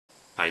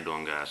How you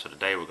doing, guys? So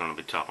today we're going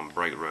to be talking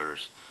brake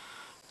rotors.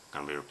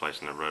 Going to be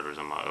replacing the rotors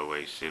on my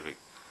 '08 Civic.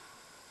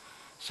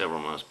 Several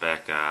months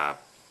back I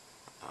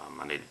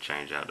needed to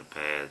change out the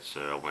pads,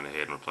 so I went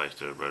ahead and replaced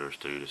the rotors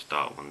too. The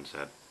stock ones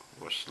that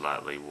were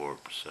slightly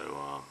warped,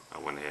 so I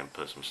went ahead and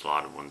put some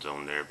slotted ones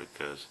on there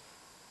because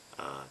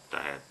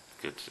I had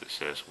good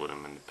success with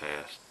them in the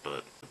past.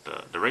 But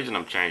the reason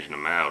I'm changing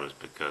them out is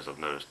because I've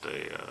noticed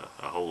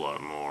a whole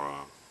lot more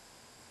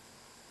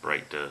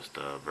brake dust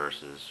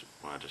versus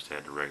when I just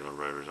had the regular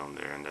rotors on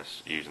there, and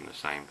that's using the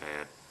same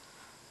pad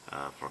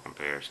for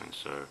comparison.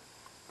 So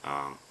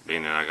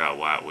being that I got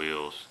white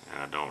wheels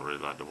and I don't really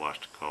like to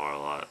wash the car a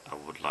lot, I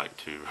would like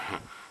to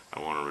I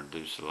want to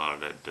reduce a lot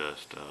of that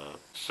dust,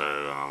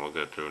 so we'll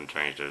go through and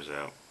change those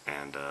out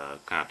and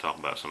kind of talk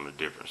about some of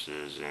the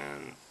differences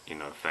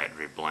in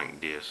factory blank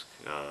disc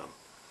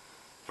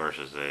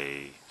versus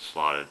a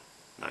slotted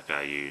like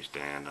I used,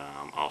 and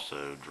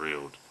also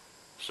drilled.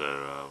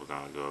 So we're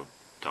going to go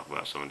talk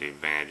about some of the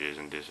advantages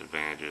and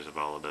disadvantages of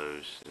all of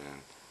those,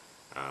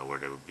 and where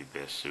they would be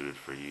best suited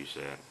for use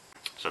at.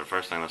 So the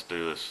first thing let's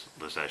do is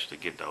let's actually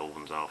get the old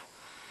ones off,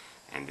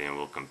 and then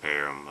we'll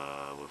compare them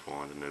with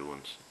one of the new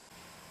ones.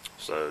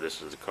 So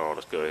this is the car.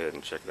 Let's go ahead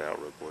and check it out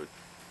real quick.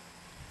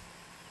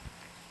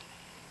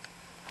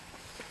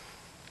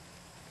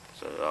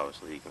 So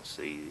obviously you can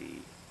see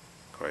the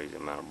crazy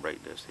amount of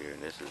brake dust here,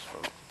 and this is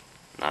from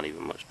not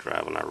even much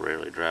driving. I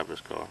rarely drive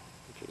this car.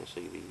 If you can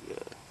see the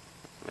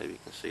maybe you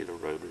can see the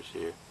rotors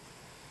here.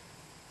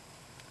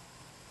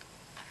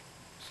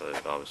 So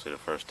obviously the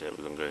first step,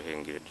 we're going to go ahead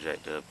and get it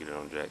jacked up, get it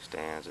on jack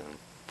stands, and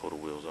pull the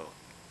wheels off.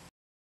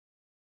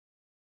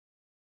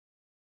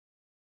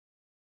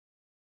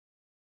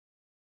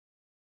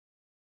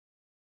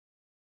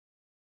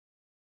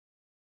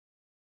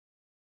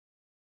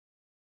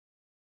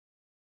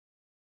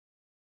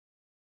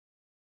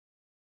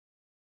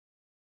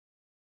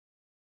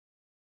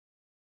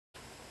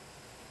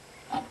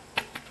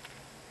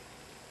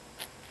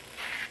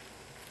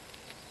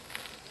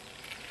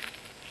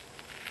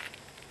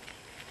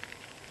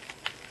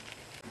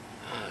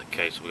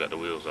 Okay, so we got the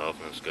wheels off,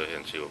 and let's go ahead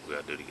and see what we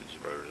got to do to get these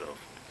rotors off.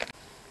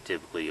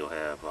 Typically you'll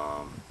have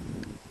a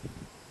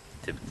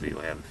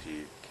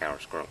few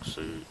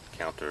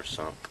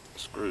countersunk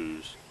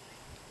screws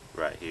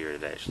right here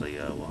that actually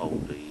will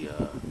hold the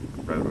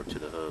rotor to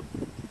the hub.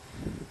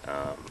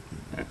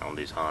 And on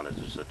these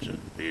Hondas,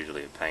 they're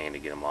usually a pain to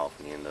get them off,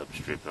 and you end up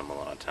stripping them a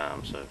lot of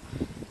times. So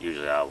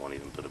usually I won't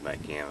even put it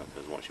back in,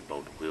 because once you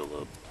bolt the wheel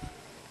up,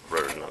 the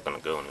rotor's not going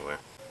to go anywhere.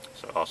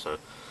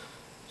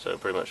 So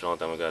pretty much the only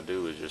thing we got to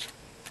do is just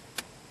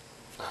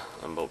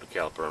unbolt the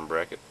caliper and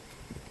bracket.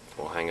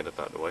 We'll hang it up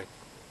out the way.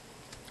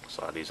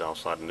 Slide these off,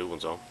 slide the new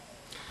ones on.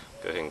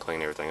 Go ahead and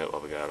clean everything up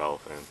while we got it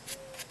off. And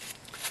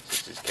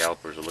since these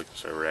calipers are looking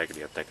so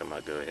raggedy, I think I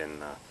might go ahead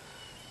and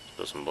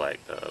put some black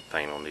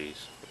paint on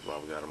these while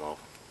we got them off.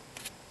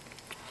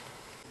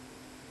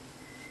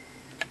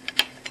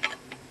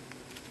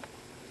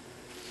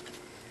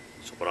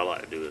 So what I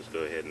like to do is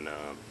go ahead and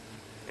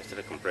instead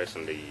of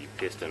compressing the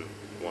piston,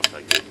 once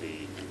I get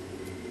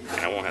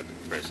I won't have to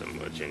compress it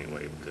much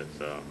anyway,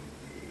 because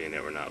being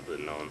that we're not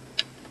putting on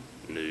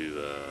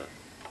new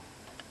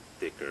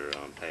thicker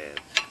pads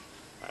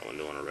like when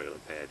doing a regular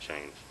pad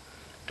change.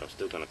 So I'm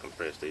still going to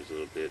compress these a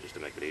little bit just to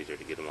make it easier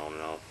to get them on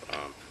and off.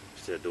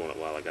 Instead of doing it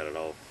while I got it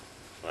off,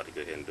 I like to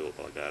go ahead and do it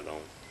while I got it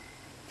on.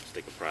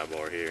 Stick a pry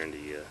bar here in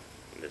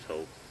this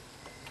hole,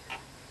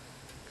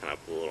 kind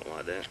of pull it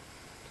like that,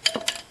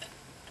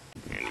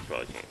 and you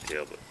probably can't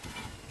tell, but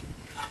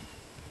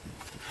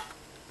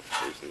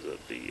loosens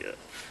up the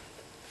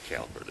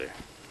caliper there.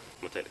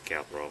 I'm going to take the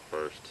caliper off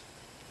first,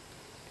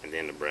 and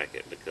then the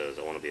bracket, because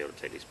I want to be able to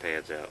take these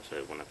pads out so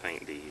that when I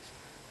paint these,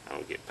 I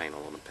don't get paint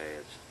all on the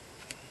pads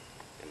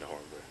and the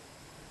hardware.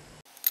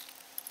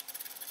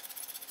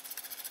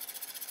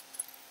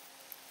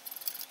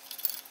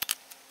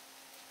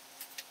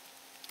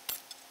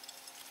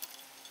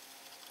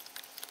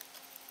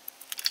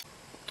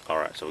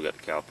 Alright, so we got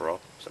the caliper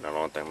off, so now the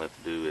only thing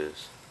left to do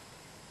is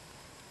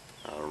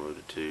I'll remove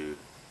the two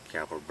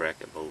caliper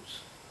bracket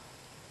bolts,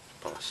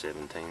 probably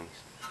 17s.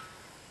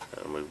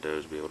 I'll remove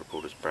those, be able to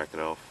pull this bracket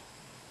off,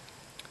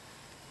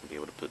 and be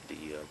able to put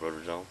the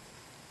rotors on.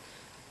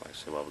 Like I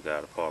said, while we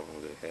got it apart,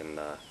 we're going to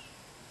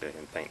go ahead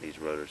and paint these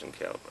rotors and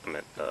caliper. I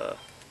meant the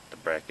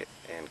bracket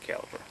and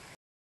caliper.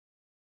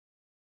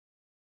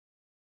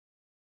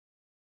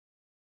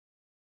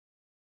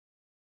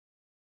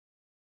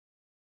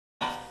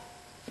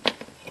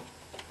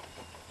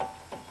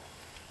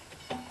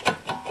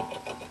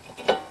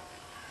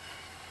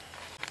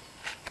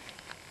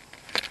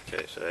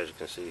 Okay, so as you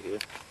can see here,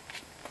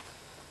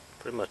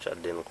 pretty much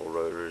identical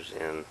rotors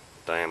in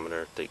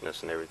diameter,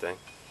 thickness, and everything.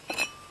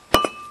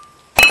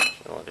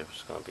 The only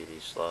difference is going to be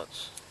these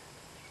slots.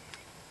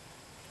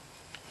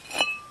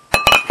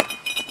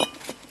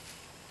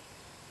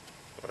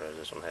 Whereas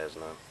this one has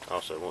none.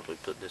 Also, once we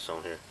put this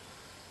on here,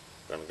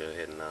 we're going to go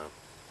ahead and,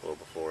 well,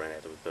 before and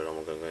after we put it on,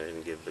 we're going to go ahead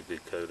and give it a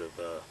good coat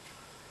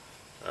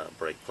of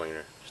brake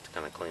cleaner, just to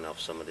kind of clean off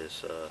some of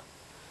this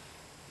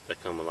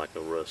they come with like a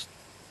rust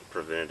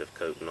preventative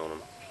coating on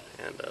them,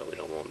 and we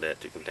don't want that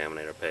to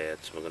contaminate our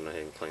pads. So we're going to go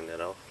ahead and clean that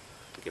off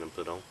to get them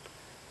put on,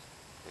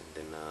 and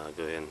then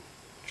go ahead and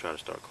try to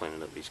start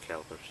cleaning up these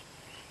calipers.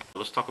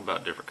 Let's talk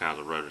about different kinds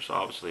of rotors. So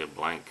obviously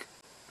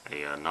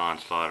a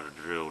non-slotted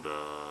drilled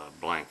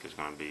blank is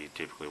going to be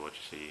typically what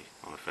you see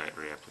on a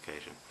factory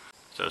application.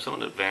 So some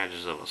of the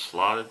advantages of a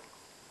slotted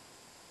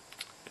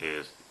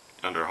is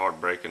under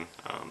hard braking,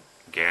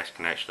 gas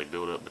can actually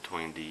build up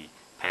between the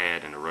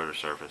pad and the rotor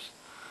surface,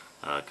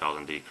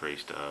 causing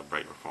decreased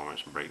brake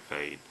performance, brake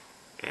fade,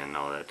 and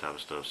all that type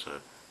of stuff. So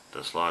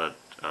the slotted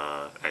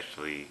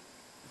actually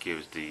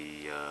gives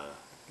the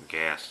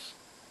gas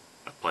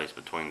a place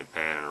between the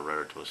pad and the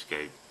rotor to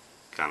escape,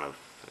 kind of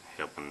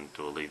helping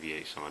to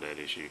alleviate some of that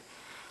issue.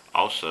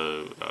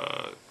 Also,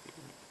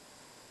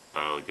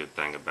 another good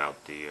thing about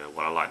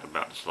what I liked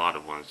about the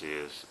slotted ones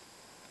is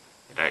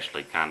it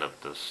actually kind of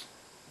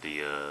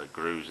the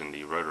grooves in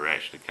the rotor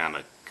actually kind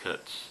of will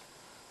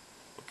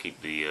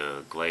keep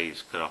the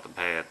glaze cut off the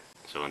pad.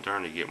 So in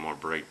turn you get more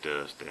brake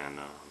dust, and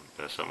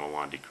that's something I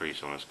want to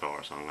decrease on this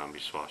car. So I'm going to be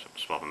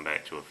swapping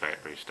back to a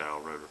factory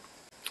style rotor.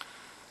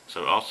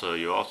 So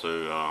you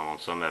also on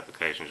some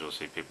applications you'll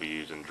see people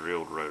using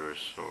drilled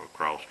rotors, or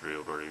cross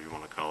drilled, whatever you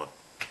want to call it.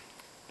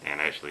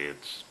 And actually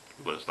it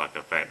looks like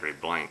a factory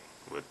blank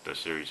with a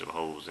series of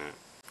holes in it.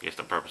 I guess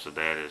the purpose of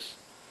that is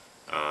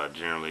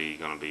generally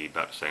going to be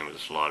about the same as a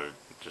slotted.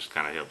 Just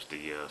kind of helps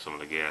some of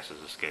the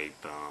gases escape,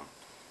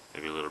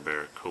 maybe a little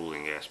better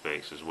cooling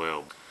aspects as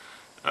well.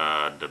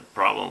 The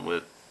problem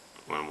with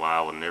why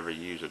I would never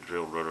use a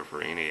drilled rotor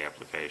for any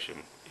application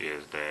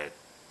is that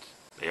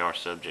they are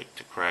subject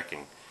to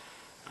cracking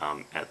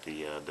at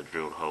the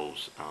drilled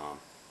holes,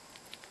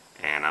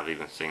 and I've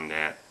even seen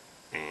that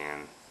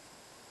in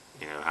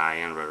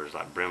high-end rotors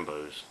like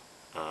Brembos.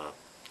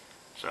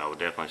 So I would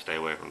definitely stay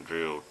away from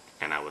drilled,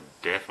 and I would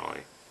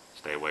definitely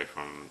stay away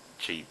from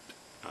cheap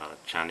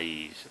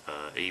Chinese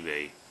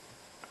eBay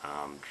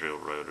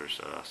drilled rotors.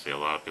 I see a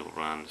lot of people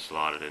run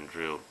slotted and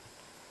drilled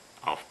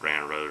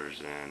off-brand rotors,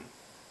 and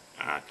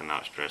I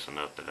cannot stress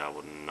enough that I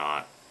would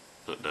not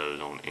put those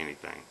on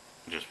anything,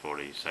 just for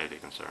the safety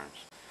concerns.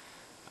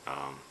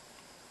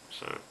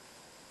 So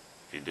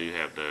if you do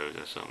have those,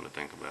 that's something to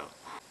think about.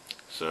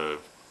 So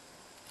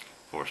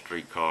for a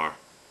street car,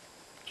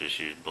 just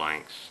use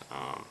blanks.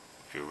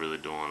 If you're really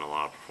doing a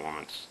lot of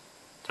performance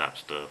type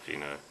stuff,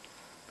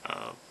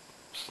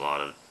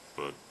 slotted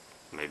would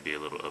maybe a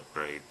little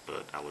upgrade,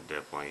 but I would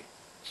definitely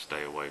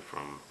stay away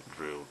from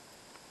drilled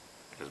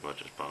as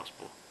much as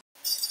possible.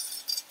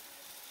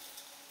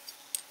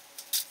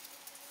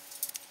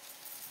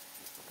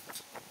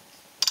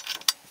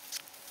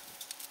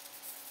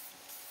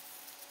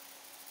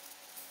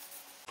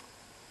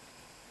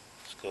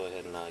 Let's go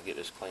ahead and get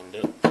this cleaned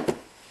up.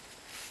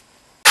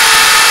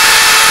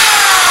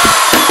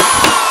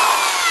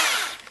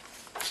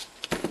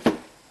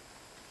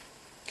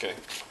 Okay,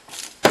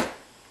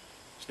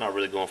 it's not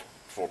really going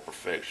for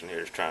perfection here,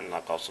 just trying to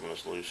knock off some of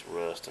this loose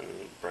rust and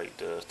brake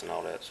dust and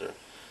all that. So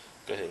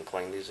go ahead and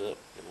clean these up,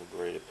 and we'll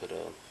be ready to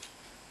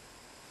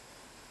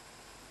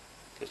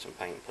get some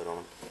paint put on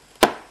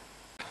them.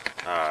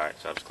 Alright,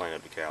 so I just cleaned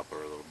up the caliper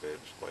a little bit,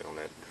 just wait on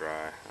that to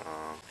dry.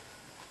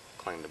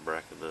 Clean the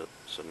bracket up.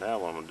 So now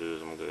what I'm going to do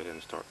is I'm going to go ahead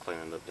and start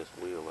cleaning up this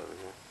wheel over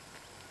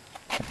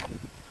here,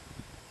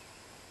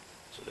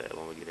 so that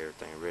when we get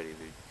everything ready,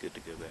 we'll be good to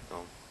go back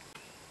on.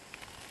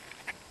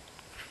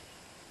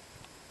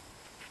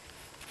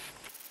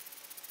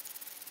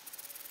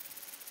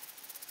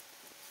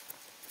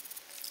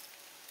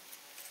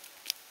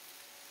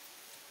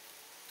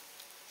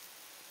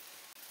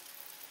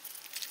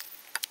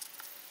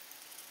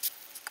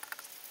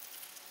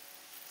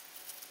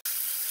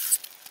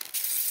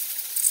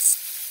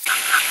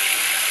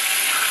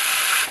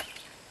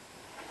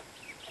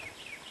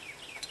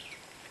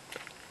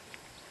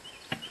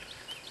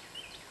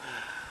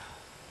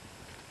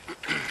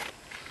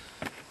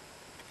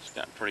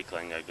 Got pretty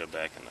clean. Gotta go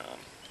back and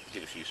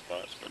get a few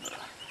spots, but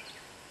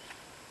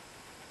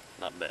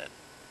not bad.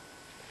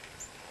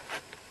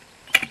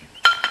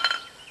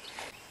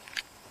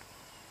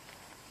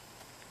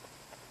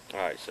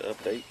 Alright, so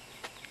update.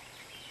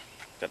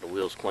 Got the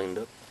wheels cleaned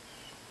up.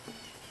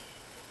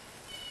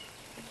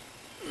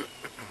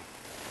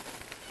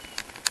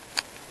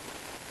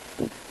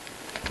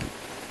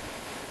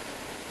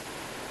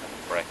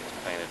 Brackets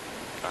painted.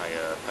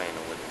 I painted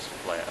them with this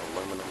flat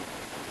aluminum.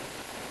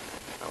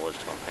 I was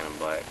just going to paint them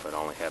black, but I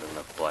only had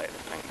enough black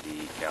to paint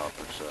the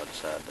caliper, so I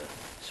decided to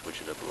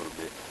switch it up a little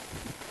bit.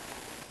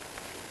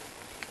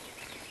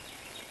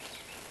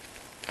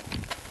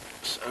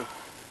 So,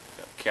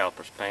 got the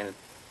calipers painted.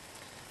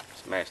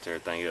 Just matched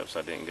everything up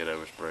so I didn't get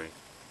overspray.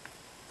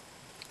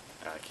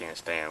 I can't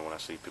stand when I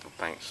see people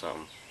paint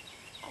something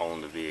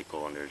on the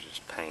vehicle and there's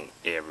just paint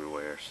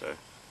everywhere, so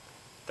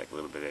take a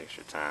little bit of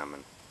extra time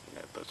and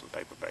put some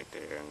paper back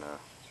there, and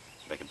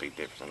make a big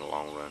difference in the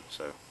long run.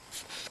 So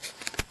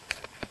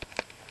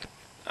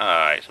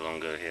alright, so I'm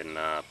going to go ahead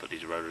and put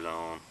these rotors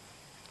on,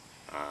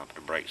 put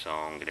the brakes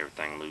on, get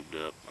everything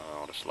lubed up,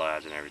 all the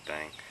slides and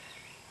everything,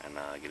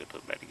 and get it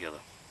put back together.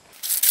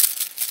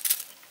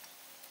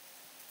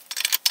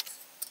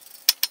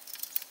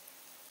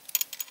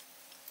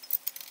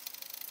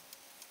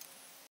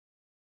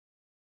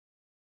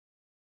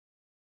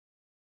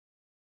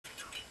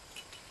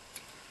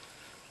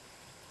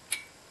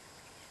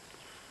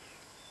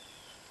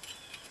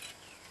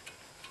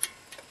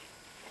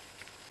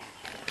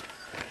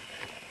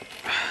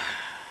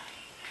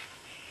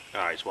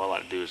 Alright, so what I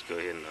like to do is go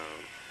ahead and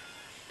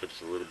put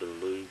just a little bit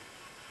of lube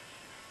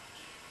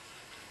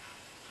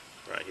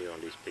right here on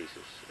these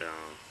pieces,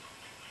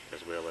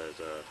 as well as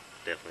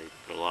definitely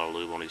put a lot of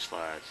lube on these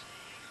slides.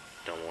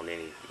 Don't want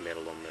any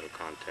metal on metal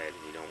contact,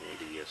 and you don't want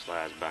the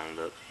slides bound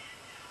up,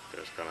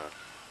 because it's going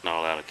to not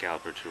allow the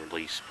caliper to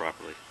release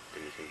properly.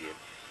 Then you can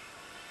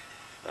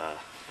get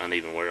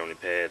uneven wear on the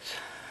pads.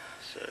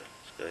 So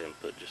let's go ahead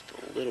and put just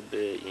a little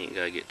bit. You ain't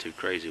got to get too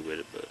crazy with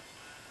it, but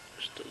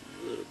just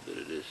a little bit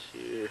of this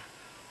here.